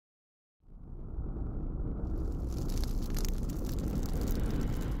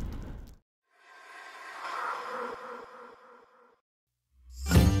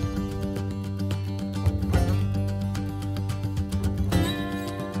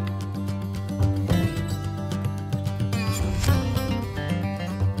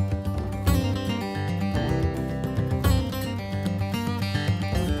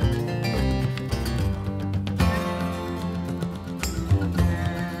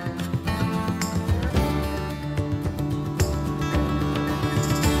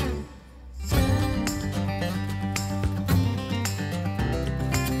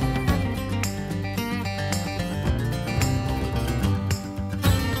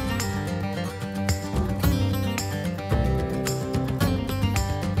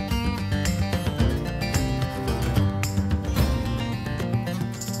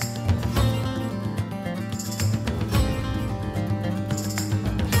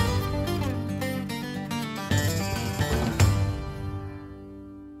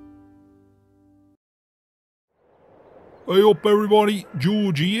Hey up everybody,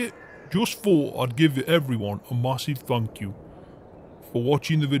 George here. Just thought I'd give everyone a massive thank you for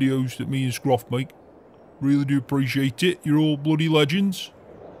watching the videos that me and Scroft make. Really do appreciate it, you're all bloody legends.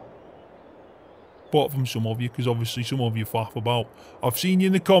 Apart from some of you, because obviously some of you faff about. I've seen you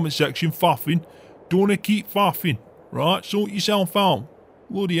in the comment section faffing. Don't wanna keep faffing, right? Sort yourself out.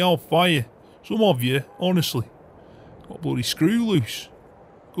 Bloody hellfire. Some of you, honestly, got bloody screw loose.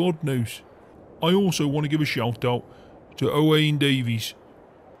 God knows. I also want to give a shout out to Owain Davies.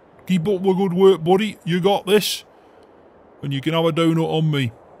 Keep up the good work, buddy. You got this. And you can have a donut on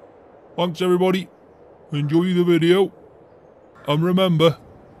me. Thanks, everybody. Enjoy the video. And remember,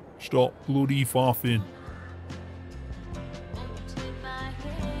 stop bloody faffing.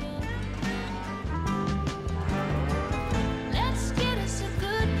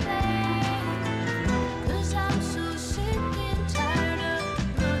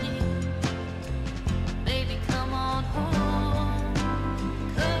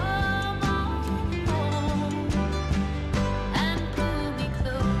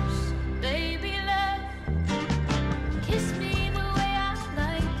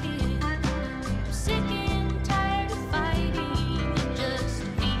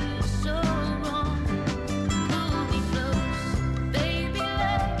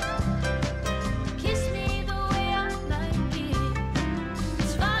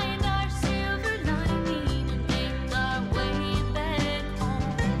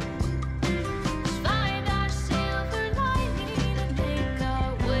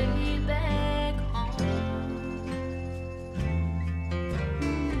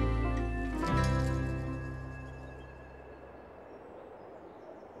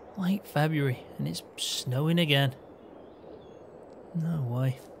 Late February and it's snowing again. No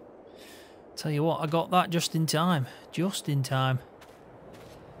way. Tell you what, I got that just in time. Just in time.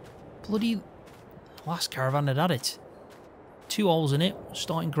 Bloody last caravan had it. 2 holes in it,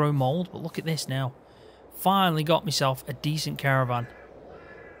 starting to grow mould, but look at this now. Finally got myself a decent caravan.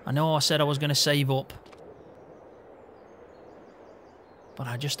 I know I said I was going to save up, but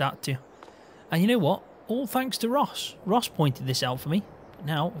I just had to. And you know what? All thanks to Ross. Ross pointed this out for me.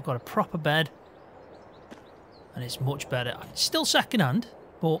 Now I've got a proper bed and it's much better. It's still second hand,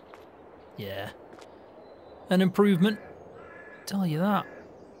 but yeah, an improvement, tell you that.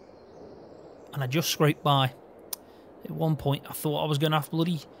 And I just scraped by. At one point I thought I was going to have to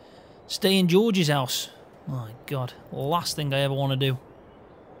bloody stay in George's house. My God, last thing I ever want to do,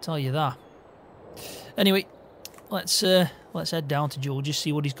 tell you that. Anyway, let's head down to George's,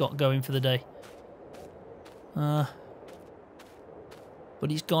 see what he's got going for the day. But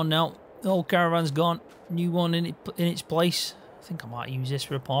he's gone now. The old caravan's gone. New one in its place. I think I might use this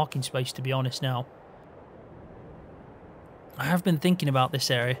for a parking space, to be honest now. I have been thinking about this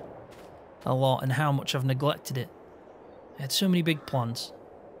area a lot and how much I've neglected it. I had so many big plans.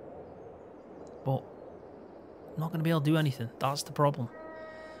 But I'm not going to be able to do anything. That's the problem.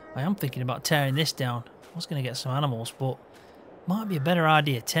 I am thinking about tearing this down. I was going to get some animals, but might be a better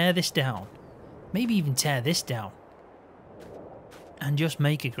idea. Tear this down. Maybe even tear this down. And just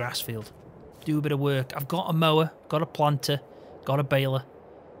make a grass field. Do a bit of work. I've got a mower, got a planter, got a baler.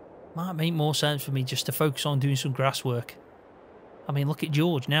 Might make more sense for me just to focus on doing some grass work. I mean, look at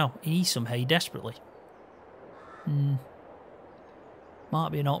George now. He needs some hay desperately.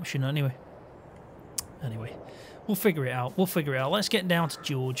 Might be an option anyway. Anyway, we'll figure it out. We'll figure it out. Let's get down to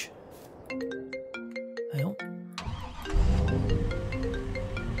George. Hey up.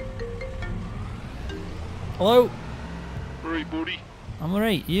 Hello? Alright, buddy. I'm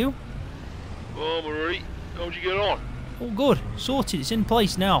alright, you? Oh, I'm alright. How'd you get on? All good. Sorted. It's in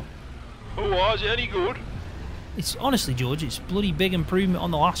place now. Oh, is it any good? It's honestly, George, it's bloody big improvement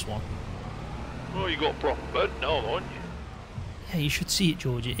on the last one. Oh, you got a proper bed now, haven't you? Yeah, you should see it,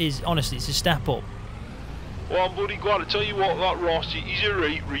 George. It is, honestly, it's a step up. Well, I'm bloody glad to tell you what, that Ross, he's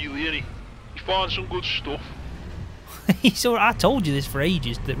alright, really, isn't he? He finds some good stuff. He's alright. I told you this for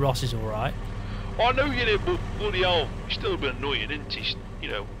ages, that Ross is alright. I know you did, but bloody hell, he's still a bit annoying, isn't he? You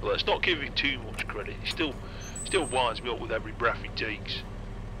know, let's not give him too much credit. He still winds me up with every breath he takes.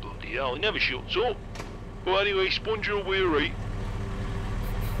 Bloody hell, he never shuts up. But anyway, Sponge will be alright.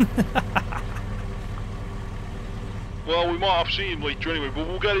 Well, we might have seen him later anyway, but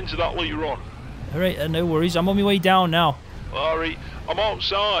we'll get into that later on. Alright, no worries. I'm on my way down now. Alright, I'm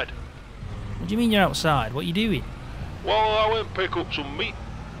outside. What do you mean you're outside? What are you doing? Well, I went and pick up some meat.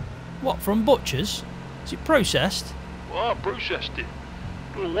 What, from butchers? Is it processed? Well, I processed it.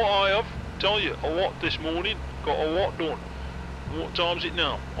 Done what I have. Tell you, a lot this morning. Got a lot done. And what time's it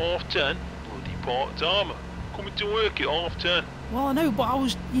now? 10:30. Bloody part-timer. Coming to work at 10:30. Well, I know,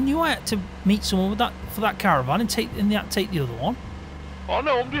 but you knew I had to meet someone with that for that caravan and take the other one. I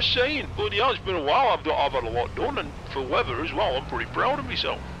know, I'm just saying, bloody hell, it's been a while, I've had a lot done, and for weather as well, I'm pretty proud of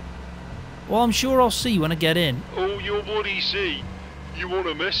myself. Well, I'm sure I'll see you when I get in. Oh, you'll bloody see. You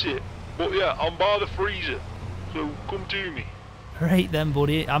won't miss it. But yeah, I'm by the freezer, so come to me. Right then,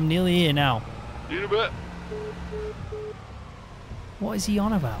 buddy, I'm nearly here now. See you in a bit. What is he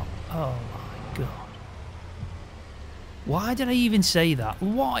on about? Oh my god. Why did I even say that?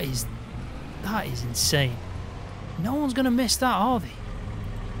 That is insane. No one's going to miss that, are they?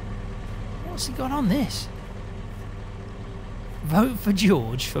 What's he got on this? Vote for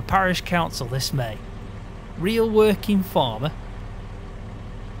George for parish council this May. Real working farmer.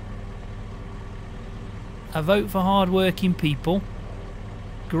 A vote for hard working people.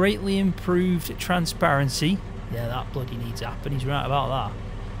 Greatly improved transparency. Yeah, that bloody needs to happen. He's right about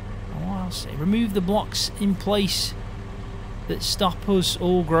that. And what else? Remove the blocks in place that stop us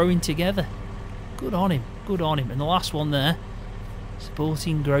all growing together. Good on him. Good on him. And the last one there.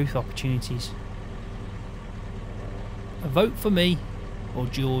 Supporting growth opportunities. A vote for me, or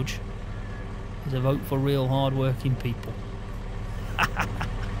George, is a vote for real hard-working people.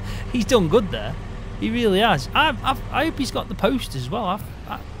 He's done good there. He really has. I hope he's got the posters as well.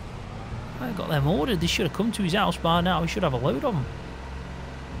 I got them ordered. They should have come to his house by now. He should have a load of them.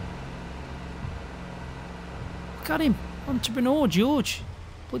 Look at him. Entrepreneur George.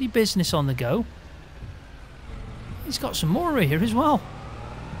 Bloody business on the go. He's got some more here as well.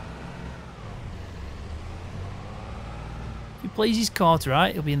 If he plays his cards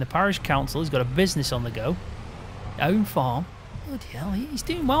right, he'll be in the parish council. He's got a business on the go. Own farm. Bloody hell, he's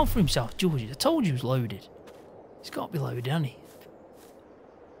doing well for himself, George. I told you he was loaded. He's got to be loaded, hasn't he?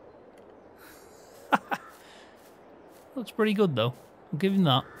 Looks pretty good, though. I'll give him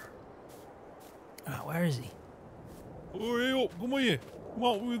that. Right, where is he? Hurry up, come here. Come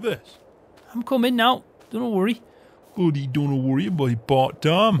out with this. I'm coming now. Don't worry. Bloody don't worry about it,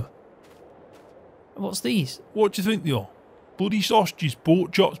 part-time. What's these? What do you think they are? Bloody sausages,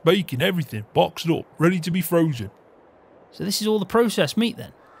 pork chops, bacon, everything. Boxed up, ready to be frozen. So this is all the processed meat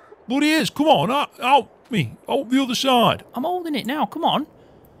then? Bloody is, come on, help me. Help the other side. I'm holding it now, come on.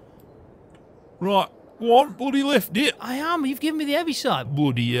 Right, go on, bloody lift it. I am, you've given me the heavy side.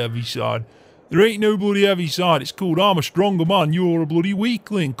 Bloody heavy side. There ain't no bloody heavy side. It's called I'm a stronger man, you're a bloody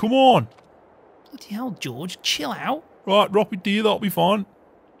weakling. Come on. Bloody hell, George, chill out. Right, drop it to you, that'll be fine.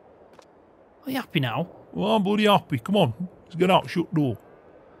 Are you happy now? Well, I'm bloody happy. Come on, let's get out, shut door.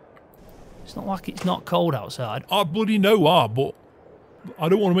 It's not like it's not cold outside. I bloody know but I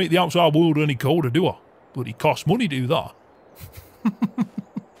don't want to make the outside world any colder, do I? Bloody costs money to do that.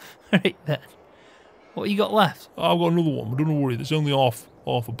 Right then. What you got left? I've got another one, but don't worry, there's only half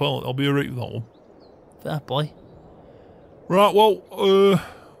a pellet. I'll be alright with that one. Fair play. Right, well,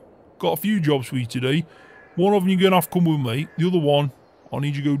 got a few jobs for you today. One of them you're going to have to come with me. The other one, I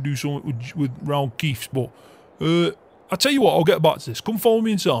need you to go do something with round Keith's. But I tell you what, I'll get back to this. Come follow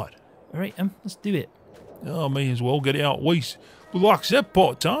me inside. Alright, let's do it. I may as well get it out of waste. But like I said,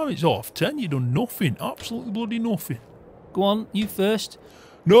 part-time, it's 10:30. You've done nothing. Absolutely bloody nothing. Go on, you first.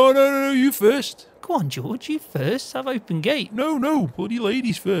 No, you first. Go on, George, you first. Have open gate. No, bloody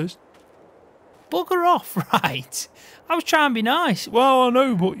ladies first. Bugger off, right? I was trying to be nice. Well, I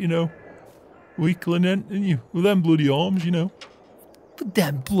know, but, weakling, ain't you? With them bloody arms, With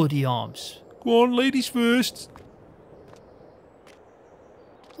them bloody arms. Go on, ladies first.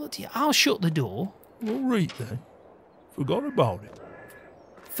 Bloody, I'll shut the door. All right, then. Forgot about it.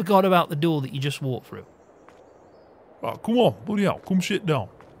 Forgot about the door that you just walked through. Right, come on, bloody hell, come sit down.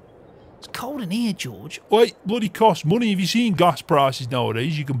 It's cold in here, George. Wait, bloody costs money. Have you seen gas prices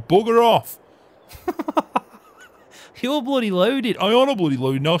nowadays? You can bugger off. You're bloody loaded. I am a bloody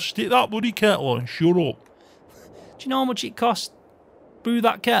loaded. Now stick that bloody kettle on and shut up. Do you know how much it costs to brew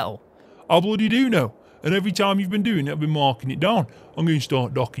that kettle? I bloody do know. And every time you've been doing it, I've been marking it down. I'm going to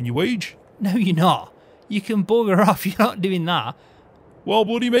start docking your wage. No, you're not. You can bugger off. You're not doing that. Well,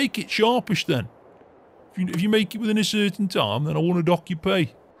 bloody make it sharpish then. If you make it within a certain time, then I want to dock your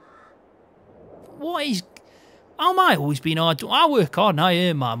pay. What is... How am I always being hard to... I work hard and I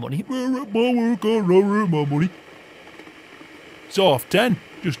earn my money. Well, my work hard and I earn my money. It's 10:30.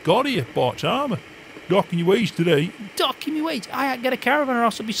 Just got here, part-timer. Docking your wage today. Docking me wage. I can't get a caravan or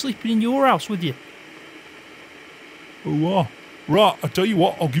else I'll be sleeping in your house with you. Oh, wow. Right, I tell you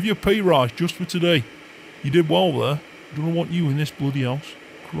what, I'll give you a pay rise just for today. You did well there. Don't want you in this bloody house.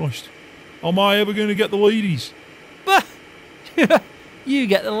 Christ. Am I ever going to get the ladies? You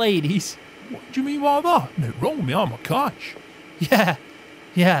get the ladies. What do you mean by that? No, wrong with me, I'm a catch.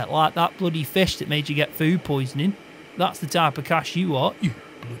 Yeah, like that bloody fish that made you get food poisoning. That's the type of cash you are. You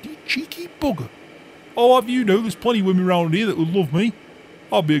bloody cheeky bugger. I'll have you know there's plenty of women around here that would love me.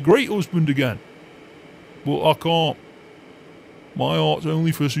 I'd be a great husband again. But I can't. My heart's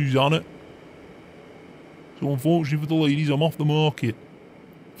only for Susanna. So unfortunately for the ladies, I'm off the market.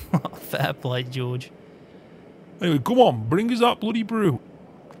 Fair play, George. Anyway, come on, bring us that bloody brew.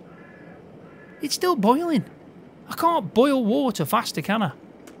 It's still boiling. I can't boil water faster, can I?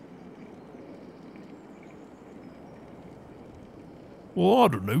 Well, I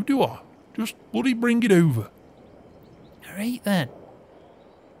don't know, do I? Just bloody bring it over. Alright then.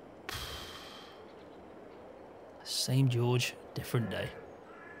 Same George, different day.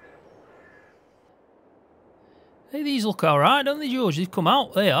 Hey, these look alright, don't they, George? They've come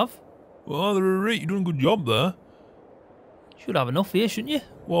out, they have. Well, they're alright, you're doing a good job there. Should have enough here, shouldn't you?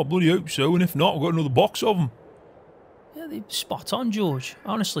 Well, I bloody hope so, and if not, I've got another box of them. Yeah, they're spot on, George,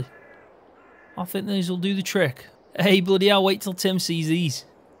 honestly. I think these will do the trick. Hey, bloody hell, wait till Tim sees these.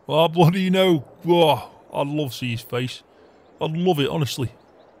 Well, I bloody know. Oh, I'd love to see his face. I'd love it, honestly.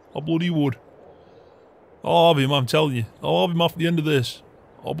 I bloody would. I'll have him, I'm telling you. I'll have him after the end of this.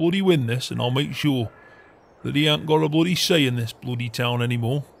 I'll bloody win this, and I'll make sure that he ain't got a bloody say in this bloody town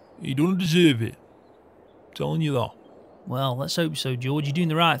anymore. He doesn't deserve it. I'm telling you that. Well, let's hope so, George. You're doing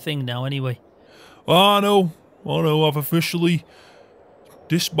the right thing now, anyway. I know. I've officially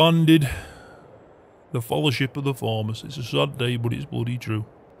disbanded the Fellowship of the Farmers. It's a sad day, but it's bloody true.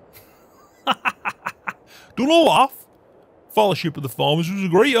 Don't laugh. Fellowship of the Farmers was a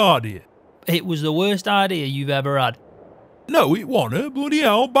great idea. It was the worst idea you've ever had. No, it wasn't. Bloody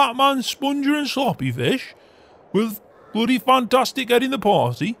hell, Batman, Sponger and Sloppy Fish with bloody fantastic head in the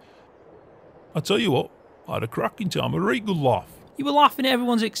party. I tell you what, I had a cracking time, a right good laugh. You were laughing at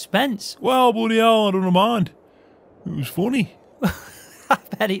everyone's expense. Well, bloody hell, I don't mind. It was funny. I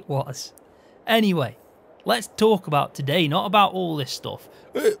bet it was. Anyway, let's talk about today, not about all this stuff.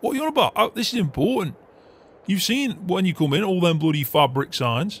 Hey, what are you on about? Oh, this is important. You've seen, when you come in, all them bloody fabric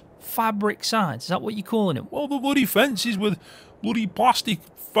signs. Fabric signs, is that what you're calling them? Well, the bloody fences with bloody plastic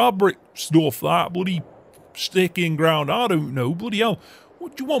fabric stuff, that bloody sticking ground, I don't know, bloody hell.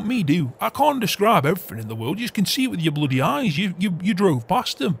 What do you want me to do? I can't describe everything in the world, you just can see it with your bloody eyes, you drove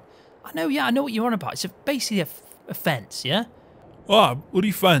past them. I know, yeah, I know what you're on about. It's basically a fence, yeah? Ah,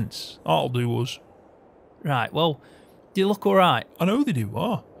 bloody fence, that'll do us. Right, well, do you look alright? I know they do,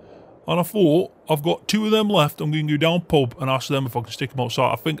 And I thought, I've got 2 of them left, I'm going to go down pub and ask them if I can stick them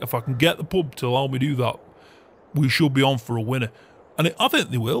outside. I think if I can get the pub to allow me to do that, we should be on for a winner. And I think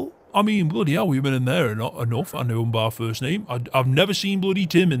they will. I mean, bloody hell, we've been in there enough. I know him by first name. I've never seen bloody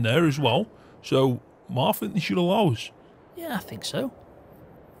Tim in there as well. So, I think they should allow us. Yeah, I think so.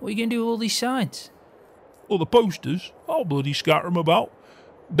 What are you going to do with all these signs? Well, the posters, I'll bloody scatter them about.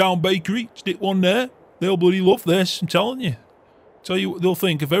 Down Bakery, stick one there. They'll bloody love this, I'm telling you. Tell you what they'll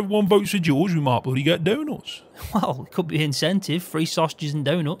think, if everyone votes for George, we might bloody get donuts. Well, it could be incentive, free sausages and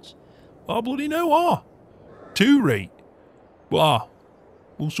donuts. I bloody know, 2 rate. But,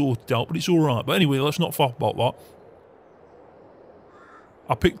 we'll sort it out, but it's alright. But anyway, let's not faff about that.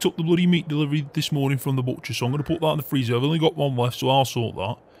 I picked up the bloody meat delivery this morning from the butcher, so I'm going to put that in the freezer. I've only got one left, so I'll sort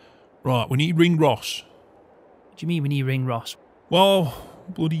that. Right, we need ring Ross. What do you mean we need ring Ross? Well,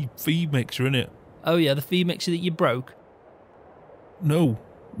 bloody feed mixer, innit? Oh yeah, the feed mixer that you broke? No,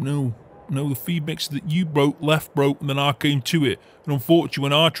 the feed mixer that you left broke, and then I came to it. And unfortunately,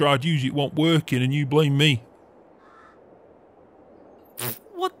 when I tried to use it, it wasn't working, and you blame me.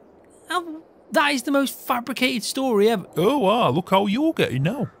 What? That is the most fabricated story ever. Oh, look how you're getting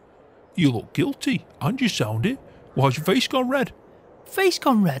now. You look guilty, and you sound it. Why's your face gone red? Face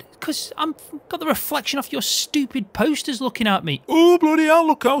gone red? Because I've got the reflection off your stupid posters looking at me. Oh, bloody hell,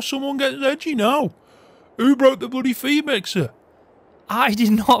 look how someone gets edgy now. Who broke the bloody feed mixer? I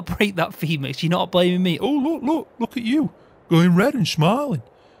did not break that feed mixer. You're not blaming me. Oh, look at you. Going red and smiling.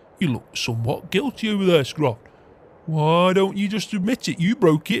 You look somewhat guilty over there, Scroft. Why don't you just admit it? You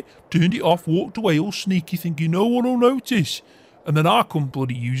broke it, turned it off, walked away all sneaky thinking no one will notice. And then I come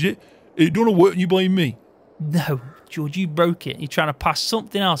bloody use it. It don't work and you blame me. No, George, you broke it. You're trying to pass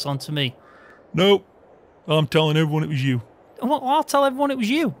something else on to me. Nope. I'm telling everyone it was you. Well, I'll tell everyone it was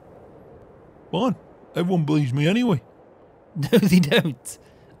you. Fine. Everyone believes me anyway. No, they don't.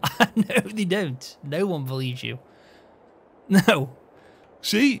 No, they don't. No one believes you. No.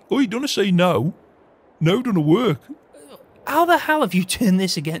 See? Oh, you don't say no. No doesn't work. How the hell have you turned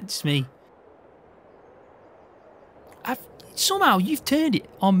this against me? Somehow you've turned it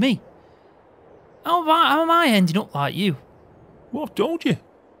on me. How am I ending up like you? Well, I've told you.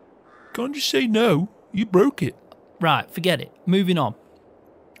 Can't you say no? You broke it. Right, forget it. Moving on.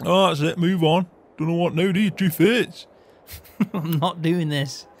 Oh, that's it. Move on. Don't know what now, do you? 2 fits. I'm not doing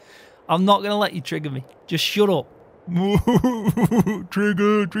this. I'm not going to let you trigger me. Just shut up.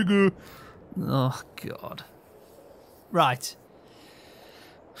 Trigger. Oh, God. Right.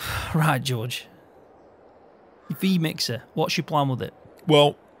 Right, George. Your V-mixer, what's your plan with it?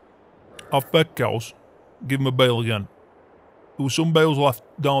 Well, I've fed cows. Give them a bale again. There was some bales left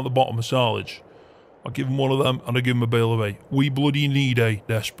down at the bottom of silage. I give them one of them and I give them a bale of hay. We bloody need hay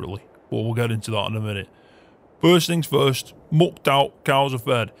desperately. But we'll get into that in a minute. First things first, mucked out, cows are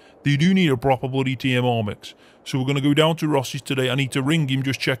fed. They do need a proper bloody TMR mix. So we're going to go down to Ross's today. I need to ring him,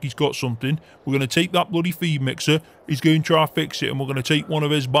 just check he's got something. We're going to take that bloody feed mixer. He's going to try to fix it and we're going to take one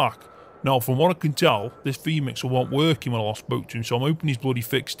of his back. Now, from what I can tell, this feed mixer wasn't working when I last spoke to him, so I'm hoping he's bloody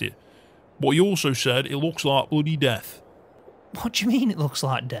fixed it. But he also said it looks like bloody death. What do you mean it looks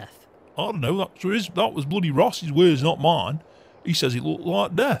like death? I don't know, that was bloody Ross's words, not mine. He says it looked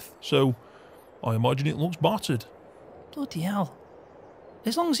like death, so I imagine it looks battered. Bloody hell.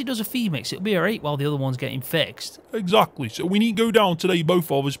 As long as he does a feed mix, it'll be alright while the other one's getting fixed. Exactly, so we need to go down today,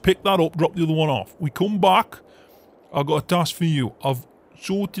 both of us, pick that up, drop the other one off. We come back, I've got a task for you. I've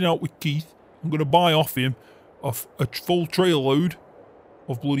sorted out with Keith. I'm going to buy off him a full trailer load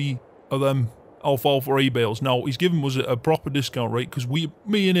of bloody them alfalfa hay bales. Now, he's given us a proper discount rate because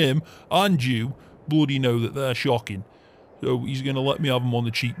me and him and you bloody know that they're shocking. So he's going to let me have them on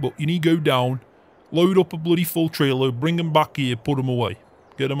the cheap. But you need to go down, load up a bloody full trailer, bring them back here, put them away.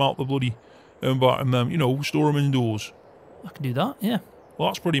 Get them out the bloody environment, you know, store them indoors. I can do that, yeah. Well,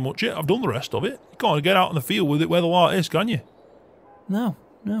 that's pretty much it. I've done the rest of it. You can't get out in the field with it where the light is, can you? No.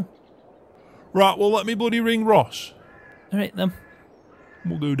 Right, well, let me bloody ring Ross. Alright then.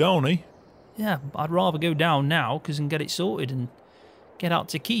 We'll go down, eh? Yeah, I'd rather go down now because I can get it sorted and get out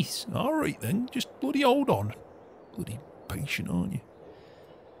to Keith's. Alright then, just bloody hold on. Bloody patient, aren't you?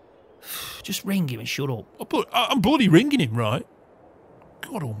 Just ring him and shut up. I'm bloody ringing him, right?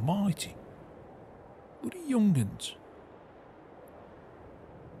 God almighty. Bloody young'uns.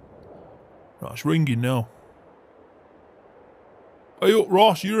 Right, it's ringing now. Hey up,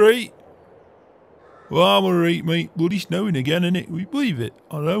 Ross, you right? Well, I'm alright, mate. Bloody snowing again, innit? We believe it.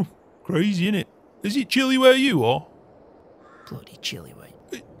 I know. Crazy, innit? Is it chilly where you are? Bloody chilly,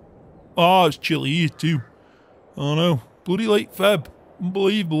 mate. Ah, it's chilly here too. I know. Bloody late Feb.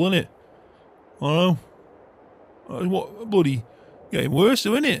 Unbelievable, innit? I know. What bloody getting worse,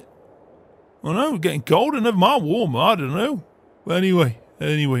 though, innit? I know. Getting colder. Never mind warmer. I don't know. But anyway,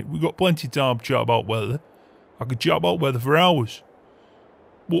 we've got plenty of time to chat about weather. I could chat about weather for hours.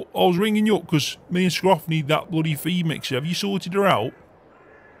 But I was ringing you up because me and Scroft need that bloody feed mixer. Have you sorted her out?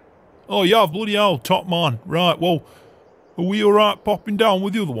 Oh, yeah, bloody hell, top man. Right, well, are we alright popping down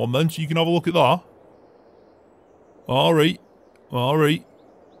with the other one then so you can have a look at that? Alright. Alright,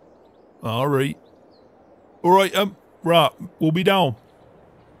 right, we'll be down.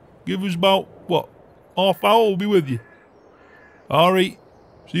 Give us about, what, half hour, we'll be with you. Alright,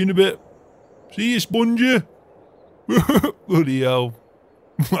 see you in a bit. See you, Sponger. Bloody hell.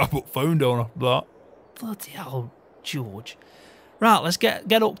 I put phone down after that. Bloody hell, George. Right, let's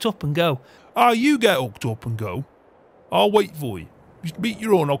get hooked up and go. Ah, you get hooked up and go. I'll wait for you. Just beat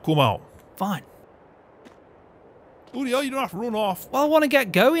your own, I'll come out. Fine. Bloody hell, you don't have to run off. Well, I want to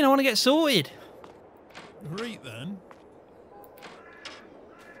get going. I want to get sorted. Right then.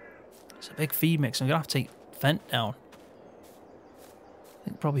 It's a big feed mix. I'm going to have to take Fent down. I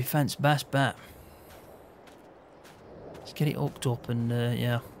think probably Fent's best bet. Let's get it hooked up and,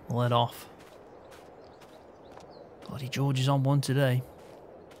 yeah, we'll head off. Bloody George is on one today.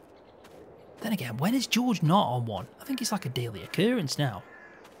 Then again, when is George not on one? I think it's like a daily occurrence now.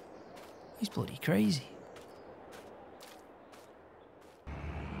 He's bloody crazy.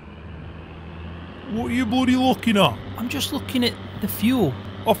 What are you bloody looking at? I'm just looking at the fuel.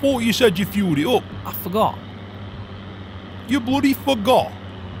 I thought you said you fueled it up. I forgot. You bloody forgot?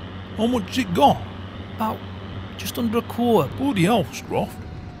 How much it got? About just under a quarter. Bloody hell, Scroft.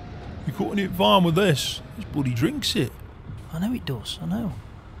 You're cutting it fine with this. This bloody drinks it. I know it does, I know.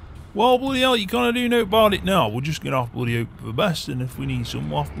 Well, bloody hell, you can't do nothing about it now. We're just going to have to bloody hope for the best, and if we need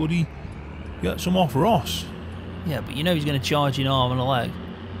some off, bloody get some off Ross. Yeah, but you know he's going to charge you an arm and a leg.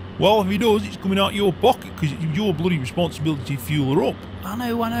 Well, if he does, it's coming out of your pocket, because it's your bloody responsibility to fuel her up. I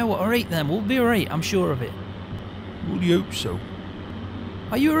know. Alright then, we'll be alright, I'm sure of it. Bloody hope so.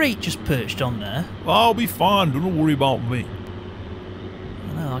 Are you alright just perched on there? I'll be fine, don't worry about me.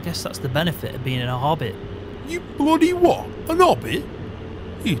 I know, I guess that's the benefit of being in a hobbit. You bloody what? An hobbit?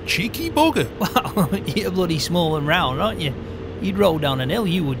 You cheeky bugger. Well, you're bloody small and round, aren't you? You'd roll down an hill,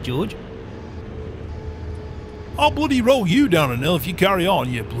 you would, George. I'll bloody roll you down an hill if you carry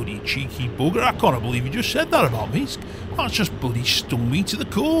on, you bloody cheeky bugger. I can't believe you just said that about me. That's just bloody stung me to the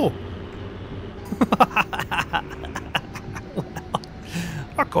core.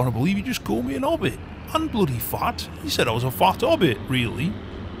 I can't believe you just called me an hobbit. And bloody fat. You said I was a fat hobbit, really.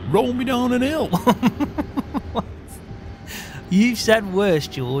 Roll me down an hill. You've said worse,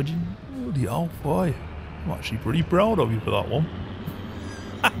 George. Bloody hell, fire. I'm actually pretty proud of you for that one.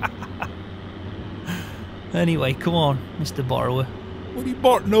 Anyway, come on, Mr. Borrower. What do you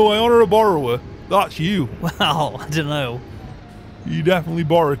No, I honour a borrower. That's you. Well, I don't know. You definitely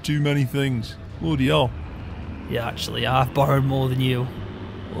borrow too many things. Bloody hell. Yeah, actually, I've borrowed more than you.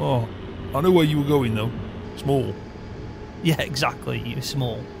 Oh, I know where you were going though. Small. Yeah, exactly. You're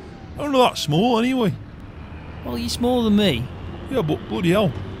small. I'm not that small anyway. Well, you're smaller than me. Yeah, but bloody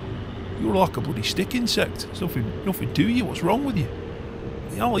hell. You're like a bloody stick insect. There's nothing to you. What's wrong with you?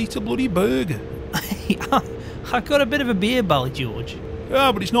 I'll eat a bloody burger. I've got a bit of a beer belly, George.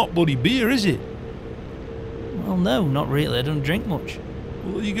 Yeah, but it's not bloody beer, is it? Well, no, not really. I don't drink much.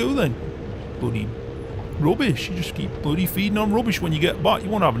 Well, there you go then. Bloody rubbish. You just keep bloody feeding on rubbish when you get back. You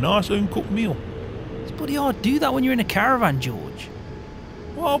want to have a nice home-cooked meal. It's bloody hard to do that when you're in a caravan, George.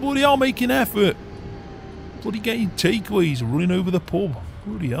 Well, bloody hell, make an effort. Bloody getting takeaways and running over the pub.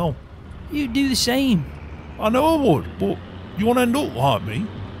 Bloody hell. You do the same. I know I would, but you want to end up like me?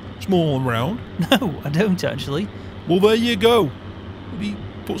 Small and round? No, I don't actually. Well, there you go. Bloody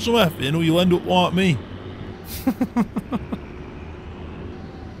put some effort in or you'll end up like me.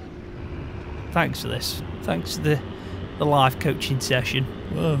 Thanks for this. Thanks for the live coaching session.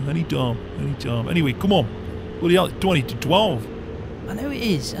 Well, anytime, anytime. Anyway, come on. Bloody hell, it's 20 to 12. I know it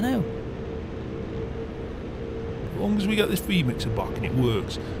is, I know. As long as we get this feed mixer back and it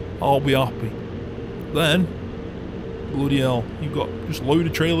works, I'll be happy. Then, bloody hell, you've got just load a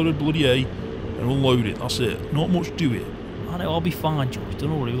trailer of bloody A and unload it. That's it. Not much to it. I know, I'll be fine, George.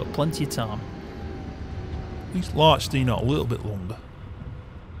 Don't worry, we've got plenty of time. At least light's staying out a little bit longer.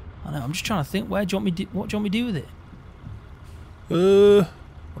 I know, I'm just trying to think, what do you want me to do with it?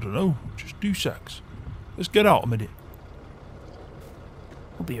 I don't know. Just do sex. Let's get out a minute.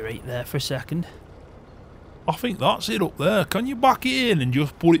 I'll be right there for a second. I think that's it up there. Can you back it in and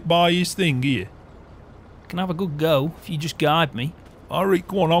just put it by his thing here? Can have a good go if you just guide me. Alright,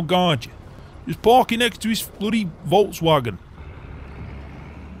 go on, I'll guide you. Just park it next to his bloody Volkswagen.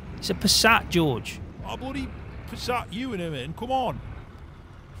 It's a Passat, George. I'll bloody Passat you and him in. Come on.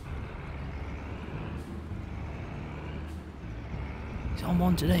 He's on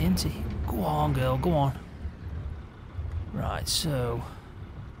one today, isn't he? Go on, girl, go on. Right, so...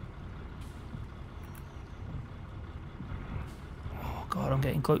 Oh, God, I'm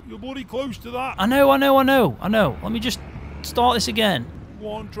getting close. You're bloody close to that. I know. Let me just start this again.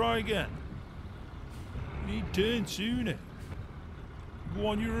 Go on, try again. You need to turn sooner. Go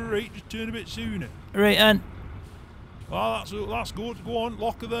on, you're alright, just turn a bit sooner. Right, and... Ah, that's good. Go on,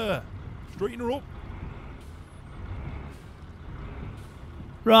 lock her there. Straighten her up.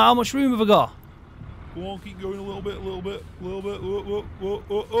 Right, how much room have I got? Go on, keep going a little bit.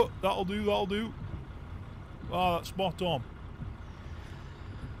 That'll do. Ah, that's spot on.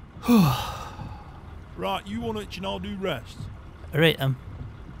 Right, you on it and I'll do rest. Right,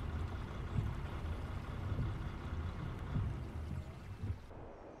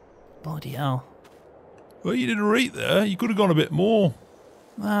 Bloody hell. Well, you did a right there. You could have gone a bit more.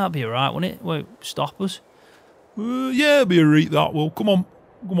 Well, that'll be alright, won't it? Won't stop us. Yeah, it'll be a right that will. Come on,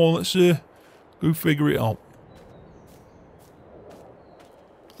 let's go figure it out.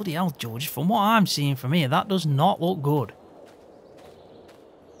 Bloody hell, George, from what I'm seeing from here, that does not look good.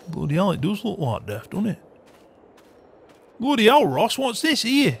 Bloody hell, it does look like death, doesn't it? Bloody hell, Ross, what's this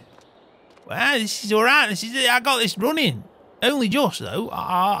here? Well, this is alright. I got this running. Only just, though.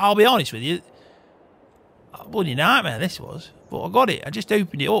 I'll be honest with you. A bloody nightmare this was. But I got it. I just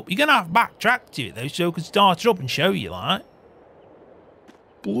opened it up. You're going to have to backtrack to it, though, so I can start it up and show you, like.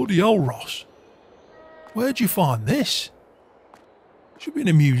 Bloody hell, Ross. Where'd you find this? Should be in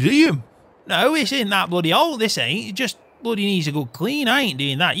a museum. No, it's in that bloody hole. This ain't. It just bloody needs a good clean. I ain't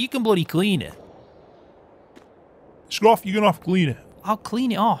doing that. You can bloody clean it. Scroff, you're going to have to clean it. I'll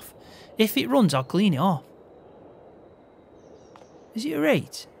clean it off. If it runs, I'll clean it off. Is it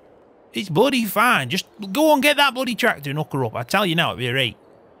alright? It's bloody fine. Just go and get that bloody tractor and hook her up. I tell you now, it'll be alright.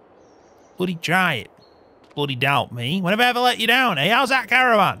 Bloody try it. Bloody doubt me. When have I ever let you down, eh? How's that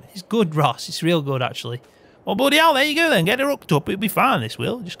caravan? It's good, Ross. It's real good, actually. Well, bloody hell, there you go then. Get her hooked up. It'll be fine, this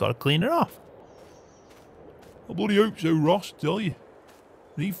will. Just got to clean her off. I bloody hope so, Ross. Tell you.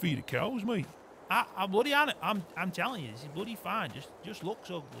 Need feed the cows, mate. I bloody I'm telling you, this is bloody fine. Just looks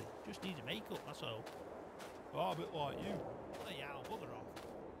ugly. Just needs a makeup, that's all. Oh, a bit like you. Yeah, I'll bugger off.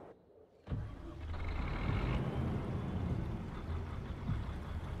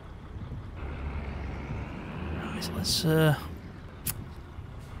 Right, so let's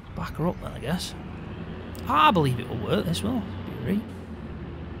back her up then, I guess. I believe it will work, this will. Be right.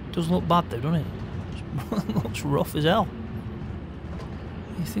 Doesn't look bad though, doesn't it? Looks rough as hell.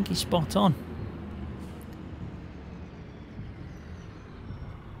 You think he's spot on?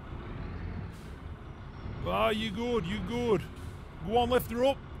 Ah, you good, you good. Go on, lift her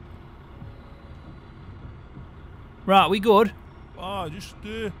up. Right, we good? Ah, just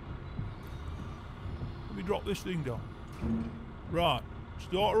let me drop this thing down. Right,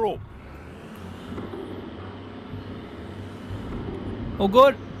 start her up. All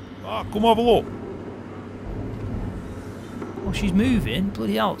good? Ah, come have a look. Oh, she's moving.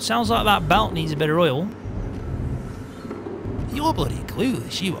 Bloody hell. Sounds like that belt needs a bit of oil. You're bloody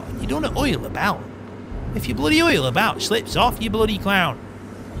clueless, you are. You don't oil a belt. If you bloody oil a belt slips off, you bloody clown.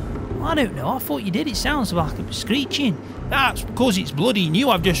 Well, I don't know. I thought you did. It sounds like it was screeching. That's because it's bloody new.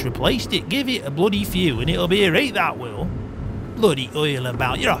 I've just replaced it. Give it a bloody few and it'll be alright, that will. Bloody oil a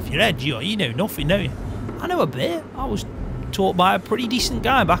belt. You're off your head, you are. You know nothing, don't you? I know a bit. I was taught by a pretty decent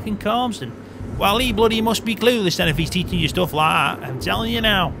guy back in Carmston. Well, he bloody must be clueless then if he's teaching you stuff like that. I'm telling you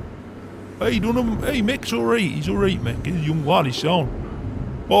now. Hey, hey, Mick's alright. He's alright, Mick. He's a young lad, he's sound.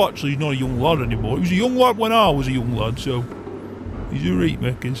 Well, actually, he's not a young lad anymore. He was a young lad when I was a young lad, so he's alright,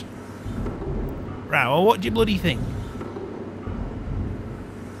 Mick is. Right, well, what do you bloody think?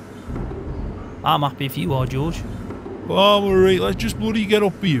 I'm happy if you are, George. Well, I'm alright. Let's just bloody get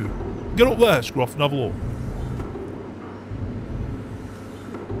up here. Get up there, Scroft, and have a look.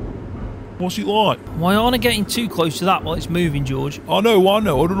 What's it like? Why aren't I getting too close to that while it's moving, George? I know. I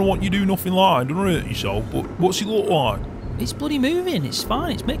don't want you do nothing like. Don't hurt yourself, but what's it look like? It's bloody moving. It's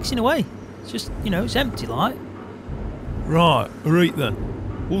fine. It's mixing away. It's just, you know, it's empty like. Right. Alright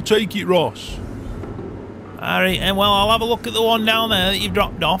then. We'll take it, Ross. Alright, and well, I'll have a look at the one down there that you've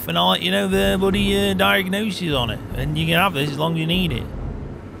dropped off and I'll let you know the bloody diagnosis on it. And you can have this as long as you need it.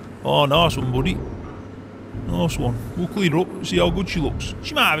 Oh, nice one, buddy. Nice one. We'll clean her up and see how good she looks.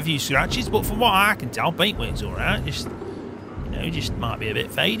 She might have a few scratches, but from what I can tell, paintwork's alright. Just, you know, just might be a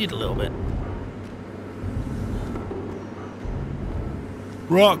bit faded a little bit.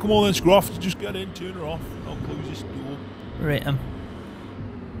 Right, come on then, Scroft. Just get in, turn her off, and I'll close this door. Right,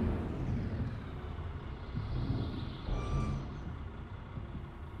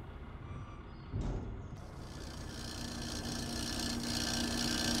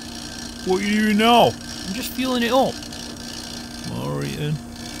 What are you doing now? I'm just fueling it up. Alright then.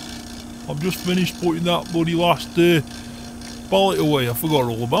 I've just finished putting that bloody last pallet away. I forgot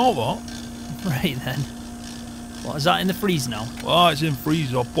all about that. Right then. What, is that in the freezer now? Ah, it's in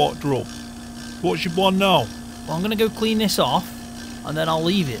freezer. I've popped her up. What's your plan now? Well, I'm gonna go clean this off, and then I'll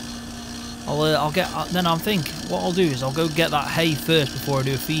leave it. I'll get. Then I'm thinking, what I'll do is I'll go get that hay first before I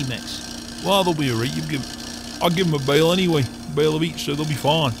do a feed mix. Well, they'll be alright. I'll give them a bale anyway. A bale of each, so they'll be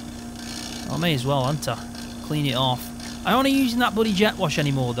fine. I may as well, hadn't I? Clean it off. I aren't using that bloody jet wash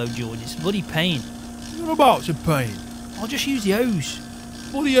anymore though, George. It's a bloody pain. You're about to pain. I'll just use the hose.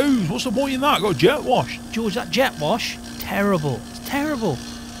 Bloody hose. What's the point in that? Got jet wash. George, that jet wash, terrible. It's terrible.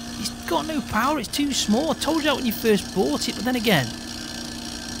 It's got no power. It's too small. I told you that when you first bought it, but then again,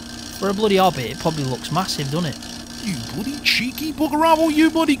 for a bloody hobbit, it probably looks massive, doesn't it? You bloody cheeky bugger, how will you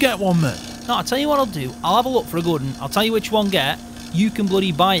bloody get one then? No, I'll tell you what I'll do. I'll have a look for a good one. I'll tell you which one get. You can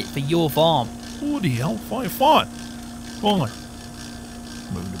bloody buy it for your farm. Bloody hell, fine. Fine.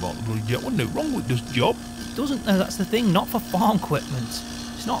 Moving about the bloody jet. What's no wrong with this job? It doesn't, no, that's the thing. Not for farm equipment.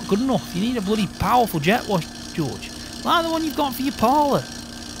 It's not good enough. You need a bloody powerful jet wash, George. Like the one you've got for your parlour.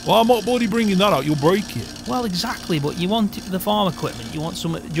 Well, I'm not bloody bringing that out. You'll break it. Well, exactly, but you want it for the farm equipment. You want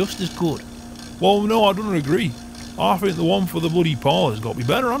something just as good. Well, no, I don't agree. I think the one for the bloody parlour's got to be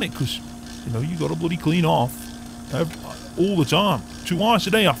better, hasn't it? Because, you know, you got to bloody clean off all the time. Twice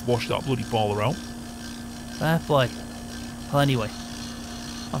a day I've washed that bloody parlour out. Fair play. Well, anyway,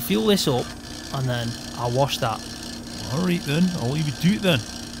 I'll fuel this up and then I'll wash that. Alright then, I'll leave you to it then.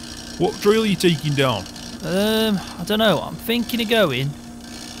 What trail are you taking down? I don't know. I'm thinking of going.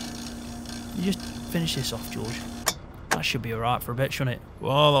 You just finish this off, George. That should be alright for a bit, shouldn't it?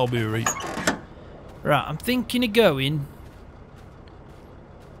 Well, that'll be alright. Right, I'm thinking of going.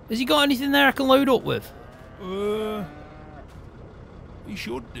 Has he got anything there I can load up with? He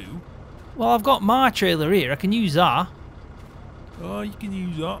should do. Well, I've got my trailer here. I can use that. Oh, you can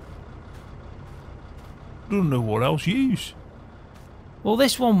use that. Don't know what else you use. Well,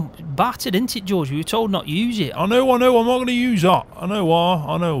 this one battered, isn't it, George? We were told not to use it. I know. I'm not going to use that. I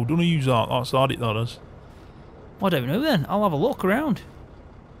know. Don't use that. That's it, that is. I don't know then. I'll have a look around.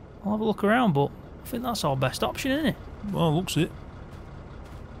 I'll have a look around, but I think that's our best option, isn't it? Well, looks it.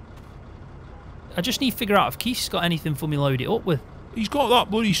 I just need to figure out if Keith's got anything for me to load it up with. He's got that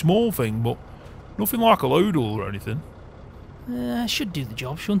bloody small thing, but nothing like a loadle or anything. Should do the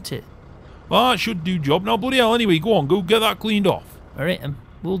job, shouldn't it? Well, that should do job. Now, bloody hell, anyway, go on, go get that cleaned off. Alright,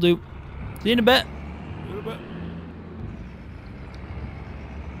 we'll do. See you in a bit. See you in a bit.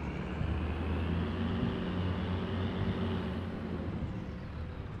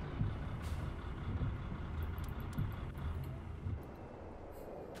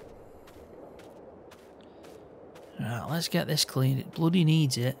 Right, let's get this cleaned. It bloody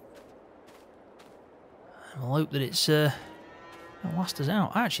needs it. And we'll hope that it'll last us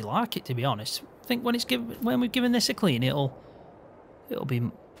out. I actually like it, to be honest. I think when we've given this a clean, it'll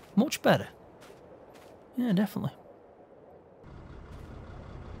be much better. Yeah, definitely.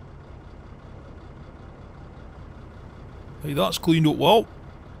 Hey, that's cleaned up well.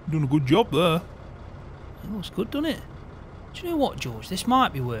 You've done a good job there. It looks good, doesn't it? Do you know what, George? This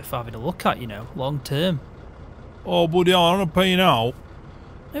might be worth having a look at, you know, long term. Oh, bloody hell, I'm not paying out.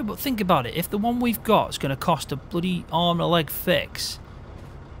 No, but think about it. If the one we've got is going to cost a bloody arm and a leg fix,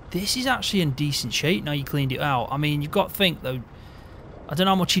 this is actually in decent shape now you cleaned it out. I mean, you've got to think, though, I don't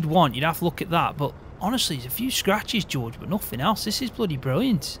know how much you'd want. You'd have to look at that. But honestly, there's a few scratches, George, but nothing else. This is bloody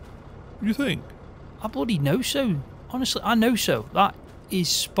brilliant. You think? I bloody know so. Honestly, I know so. That is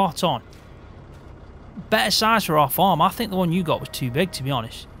spot on. Better size for our farm. I think the one you got was too big, to be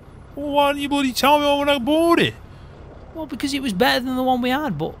honest. Well, why didn't you bloody tell me when I bought it? Well, because it was better than the one we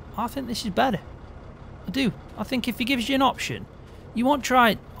had, but I think this is better. I do. I think if he gives you an option, you want to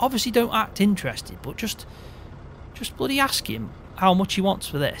try it. Obviously, don't act interested, but just bloody ask him how much he wants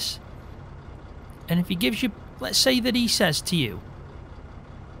for this. And if he gives you, let's say that he says to you,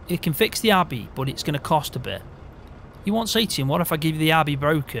 it can fix the Abbey, but it's going to cost a bit. You won't say to him, what if I give you the Abbey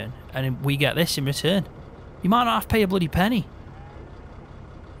broken and we get this in return? You might not have to pay a bloody penny.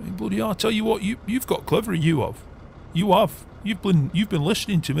 Hey, bloody, I'll tell you what, you've got clever, you have. You have. You've been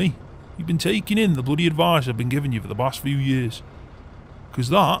listening to me. You've been taking in the bloody advice I've been giving you for the past few years. Because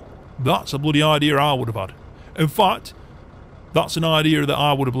that's a bloody idea I would have had. In fact, that's an idea that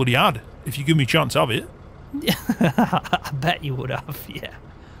I would have bloody had if you give me a chance to have it. I bet you would have, yeah.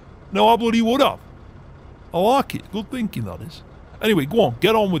 No, I bloody would have. I like it. Good thinking, that is. Anyway, go on.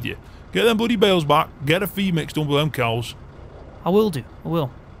 Get on with you. Get them bloody bales back. Get a feed mixed done with them cows. I will do. I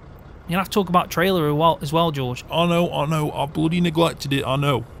will. You're going to have to talk about trailer as well, George. I know. I've bloody neglected it. I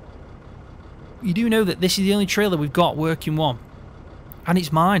know. You do know that this is the only trailer we've got working one. And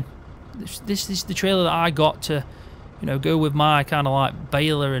it's mine. This is the trailer that I got to, you know, go with my kind of like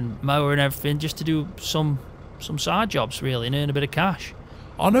baler and mower and everything just to do some side jobs, really, and earn a bit of cash.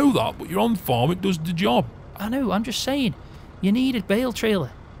 I know that, but you're on the farm. It does the job. I know. I'm just saying. You need a bale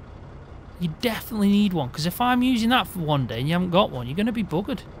trailer. You definitely need one. Because if I'm using that for one day and you haven't got one, you're going to be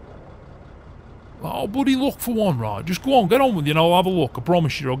buggered. I'll bloody look for one, right? Just go on, get on with you and I'll have a look. I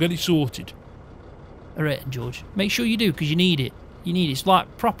promise you, I'll get it sorted. Alright, George. Make sure you do, because you need it. You need it. It's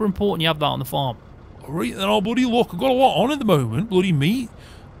like proper important you have that on the farm. Alright, then I'll bloody look. I've got a lot on at the moment. Bloody meat,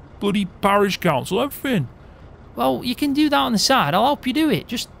 bloody parish council, everything. Well, you can do that on the side. I'll help you do it.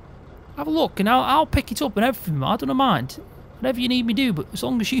 Just have a look and I'll pick it up and everything. I don't mind. Whatever you need me to do, but as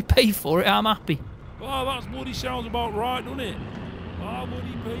long as you pay for it, I'm happy. Well, that's bloody sounds about right, doesn't it? I'll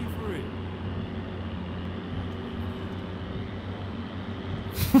bloody pay for it.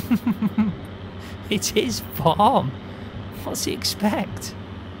 It's his farm. What's he expect?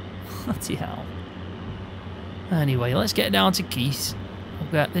 Bloody hell. Anyway, let's get down to Keith. We'll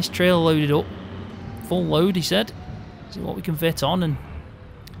get this trailer loaded up. Full load, he said. See what we can fit on and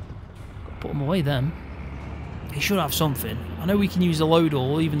put them away then. He should have something. I know we can use the loader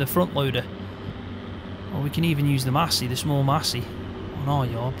or even the front loader. Or we can even use the Massey, the small Massey on our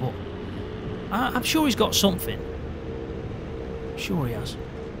yard, but I'm sure he's got something. I'm sure he has.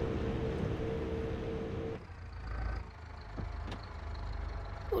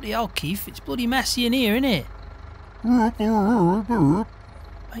 Bloody hell, Keith, it's bloody messy in here, innit?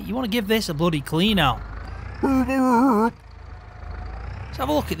 Hey, you want to give this a bloody clean out? Let's have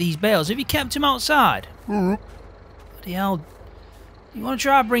a look at these bales. Have you kept them outside? Bloody hell. You want to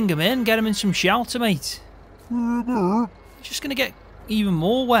try bring them in? Get them in some shelter, mate? It's just going to get even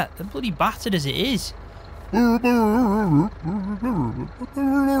more wet. They're bloody battered as it is.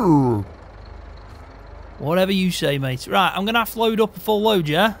 Whatever you say, mate. Right, I'm going to have to load up a full load,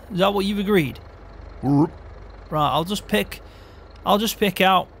 yeah? Is that what you've agreed? Right, I'll just pick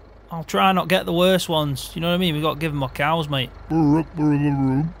out. I'll try not get the worst ones. You know what I mean? We've got to give them our cows, mate.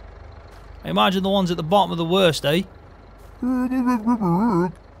 I imagine the ones at the bottom are the worst, eh?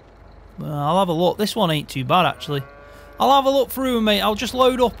 Well, I'll have a look. This one ain't too bad, actually. I'll have a look through, mate. I'll just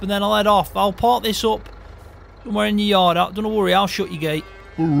load up and then I'll head off. I'll park this up somewhere in your yard. Don't worry, I'll shut your gate.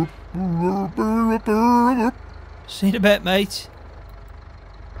 See you in a bit, mate.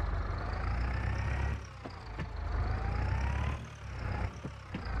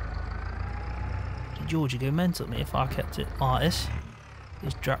 George would go mental at me if I kept it like this.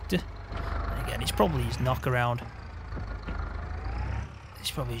 His tractor. And again, it's probably his knockaround.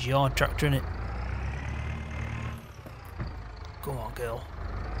 It's probably his yard tractor, innit? Come on, girl.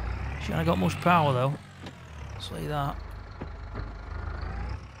 She ain't got much power, though. I'll say that.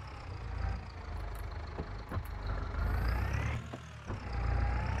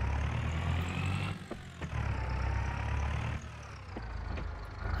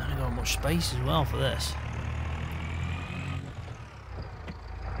 I ain't got much space as well for this.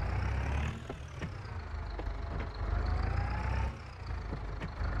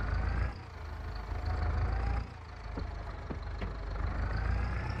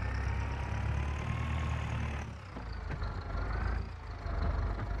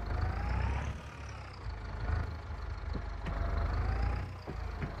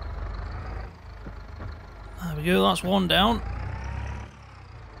 There we go, that's one down.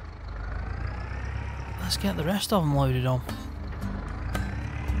 Let's get the rest of them loaded on.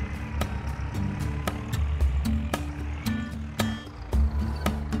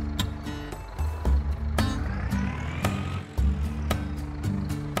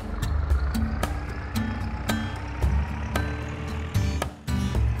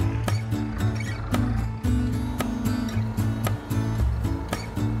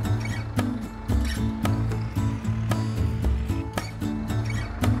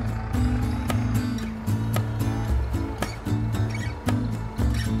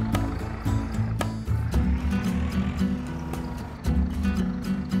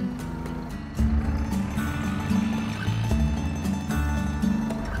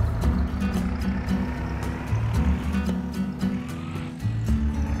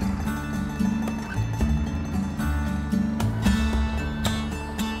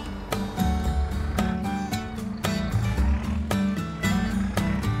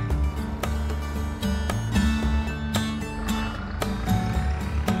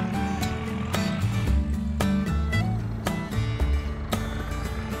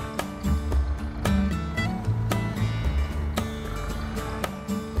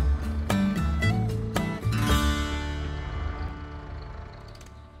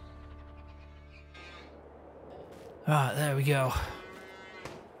 Right, there we go.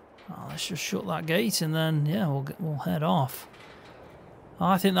 Oh, let's just shut that gate and then, yeah, we'll head off.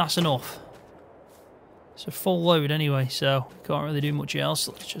 I think that's enough. It's a full load anyway, so can't really do much else.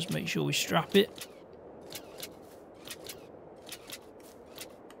 Let's just make sure we strap it.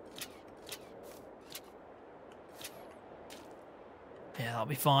 Yeah, that'll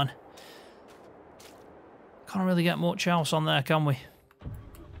be fine. Can't really get much else on there, can we?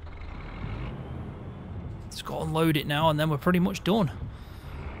 Just got to unload it now and then we're pretty much done.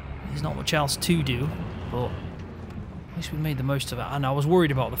 There's not much else to do, but at least we made the most of it. And I was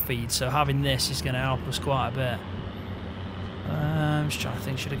worried about the feed, so having this is going to help us quite a bit. I'm just trying to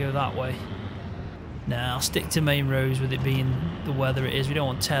think, should I go that way? Nah, I'll stick to main roads with it being the weather it is. We don't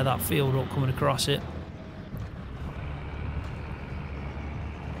want to tear that field up coming across it.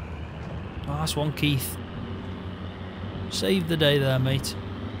 Oh, that's one, Keith. Saved the day there, mate.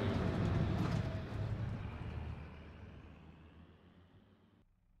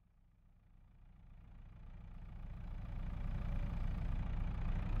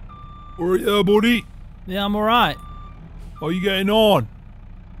 Alright there, buddy. Yeah, I'm alright. How are you getting on?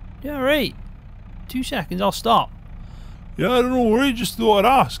 Yeah, alright. 2 seconds, I'll stop. Yeah, I don't know, worry, just thought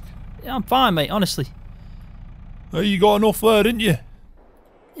I'd ask. Yeah, I'm fine, mate, honestly. Hey, you got enough there, didn't you?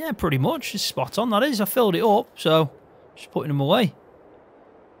 Yeah, pretty much. It's spot on, that is. I filled it up, so just putting them away.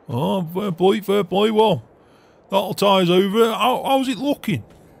 Oh, fair play. Well, that'll tie us over. How's it looking?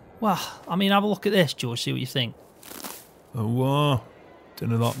 Well, I mean, have a look at this, George, see what you think. Oh, don't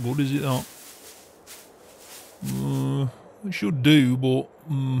know that good, is it, that? It should do, but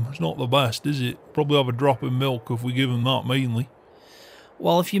it's not the best, is it? Probably have a drop of milk if we give them that, mainly.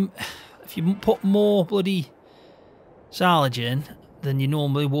 Well, if you put more bloody silage in than you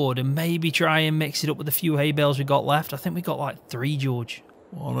normally would, and maybe try and mix it up with the few hay bales we got left. I think we got like 3, George.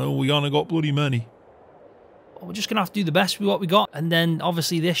 I know, we kinda got bloody many. Well, we're just going to have to do the best with what we got, and then,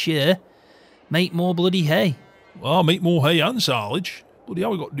 obviously, this year, make more bloody hay. Well, make more hay and silage. Bloody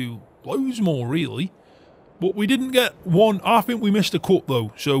hell, we got to do loads more, really. But we didn't get one. I think we missed a cut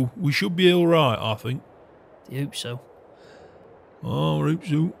though, so we should be alright, I think. I hope so. Oh, I hope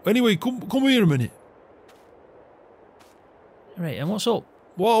so. Anyway, come here a minute. Right, and what's up?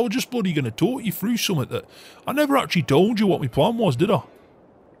 Well, I was just bloody going to talk you through something that... I never actually told you what my plan was, did I?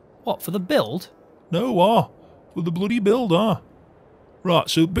 What, for the build? No, for the bloody build, Right,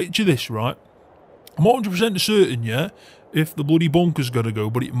 so picture this, right? I'm not 100% certain, yeah, if the bloody bunker's got to go,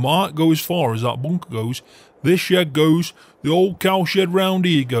 but it might go as far as that bunker goes. This shed goes, the old cow shed round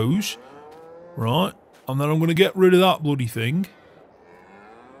here goes, right? And then I'm going to get rid of that bloody thing.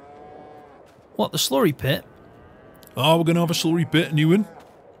 What, the slurry pit? Ah, we're going to have a slurry pit, a new one.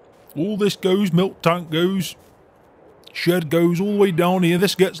 All this goes, milk tank goes, shed goes all the way down here.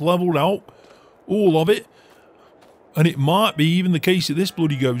 This gets levelled out, all of it. And it might be even the case that this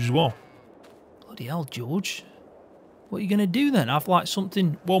bloody goes as well. Bloody hell, George. What are you going to do then? Have like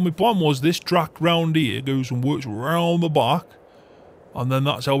something... Well, my plan was this track round here goes and works round the back. And then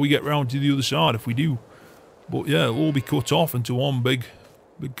that's how we get round to the other side if we do. But yeah, it'll all be cut off into one big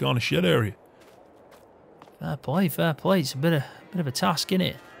kind of shed area. Fair play, fair play. It's a bit of a task,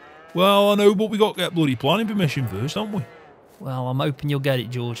 innit? Well, I know, but we got to get bloody planning permission first, haven't we? Well, I'm hoping you'll get it,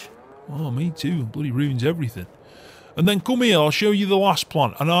 George. Oh, me too. Bloody ruins everything. And then come here, I'll show you the last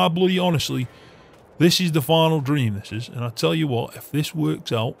plan. And I bloody honestly, this is the final dream, this is. And I tell you what, if this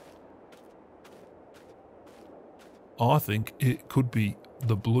works out, I think it could be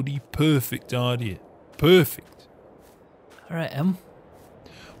the bloody perfect idea. Perfect. Alright,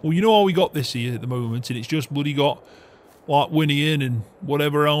 Well, you know how we got this here at the moment, and it's just bloody got, like, Winnie in and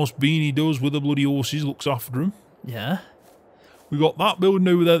whatever else Beanie does with the bloody horses, looks after them. Yeah. We got that building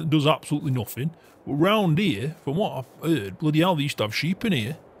over there that does absolutely nothing. But round here, from what I've heard, bloody hell, they used to have sheep in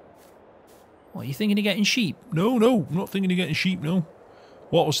here. What, are you thinking of getting sheep? No, I'm not thinking of getting sheep, no.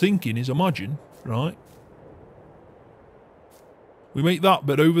 What I was thinking is, imagine, right? We make that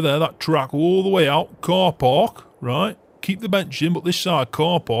bit over there, that track all the way out, car park, right? Keep the bench in, but this side,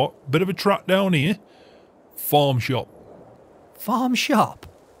 car park, bit of a track down here, farm shop. Farm shop?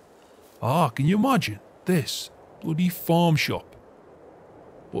 Ah, can you imagine this? Bloody farm shop.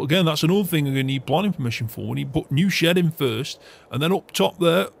 But again, that's another thing I'm going to need planning permission for. We need to put new shed in first, and then up top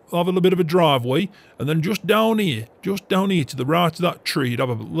there, have a little bit of a driveway, and then just down here to the right of that tree, you'd have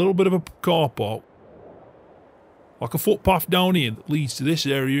a little bit of a car park. Like a footpath down here that leads to this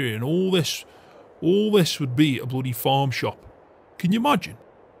area here, and all this would be a bloody farm shop. Can you imagine?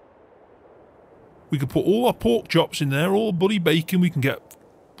 We could put all our pork chops in there, all the bloody bacon, we can get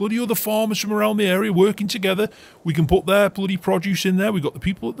bloody other farmers from around the area working together. We can put their bloody produce in there. We've got the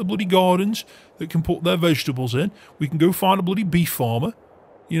people at the bloody gardens that can put their vegetables in. We can go find a bloody beef farmer.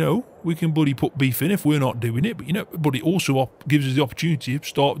 You know, we can bloody put beef in if we're not doing it. But, you know, but it also gives us the opportunity to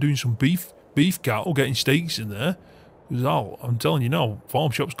start doing some beef cattle, getting steaks in there. Because I'm telling you now,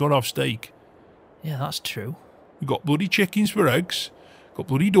 farm shop's got to have steak. Yeah, that's true. We've got bloody chickens for eggs. Got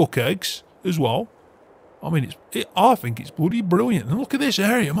bloody duck eggs as well. I mean, I think it's bloody brilliant. And look at this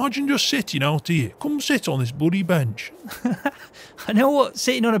area. Imagine just sitting out here. Come sit on this bloody bench. I know what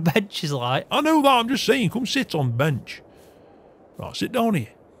sitting on a bench is like. I know that. I'm just saying, come sit on the bench. Right, sit down here.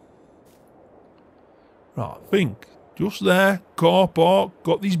 Right, think. Just there. Car park.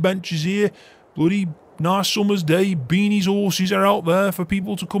 Got these benches here. Bloody nice summer's day. Beanie's horses are out there for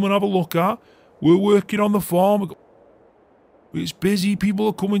people to come and have a look at. We're working on the farm. It's busy. People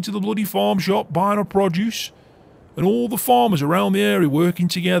are coming to the bloody farm shop, buying our produce. And all the farmers around the area working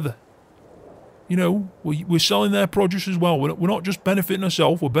together. You know, we're selling their produce as well. We're not just benefiting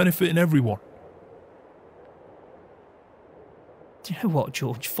ourselves, we're benefiting everyone. Do you know what,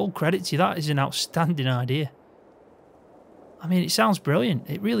 George? Full credit to you. That is an outstanding idea. I mean, it sounds brilliant.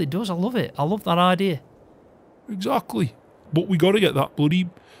 It really does. I love it. I love that idea. Exactly. But we got to get that bloody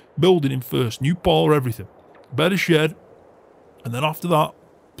building in first. New parlour, everything. Better shed. And then after that,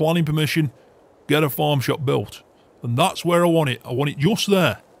 planning permission, get a farm shop built. And that's where I want it. I want it just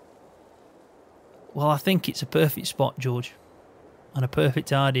there. Well, I think it's a perfect spot, George. And a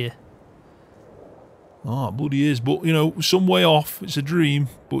perfect idea. Ah, it bloody is. But, you know, some way off. It's a dream.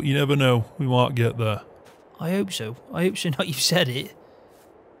 But you never know. We might get there. I hope so. I hope so. Not you've said it.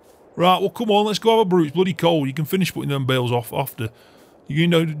 Right, well, come on. Let's go have a brew. It's bloody cold. You can finish putting them bales off after. You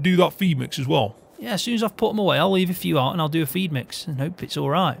know, do that feed mix as well. Yeah, as soon as I've put them away, I'll leave a few out and I'll do a feed mix and hope it's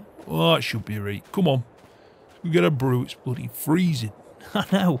alright. Well, that should be right. Come on. We get a brew. It's bloody freezing. I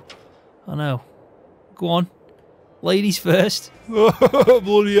know. Go on. Ladies first.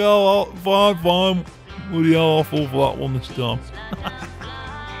 Bloody hell. Fine. Bloody hell, I'll fall for that one this time.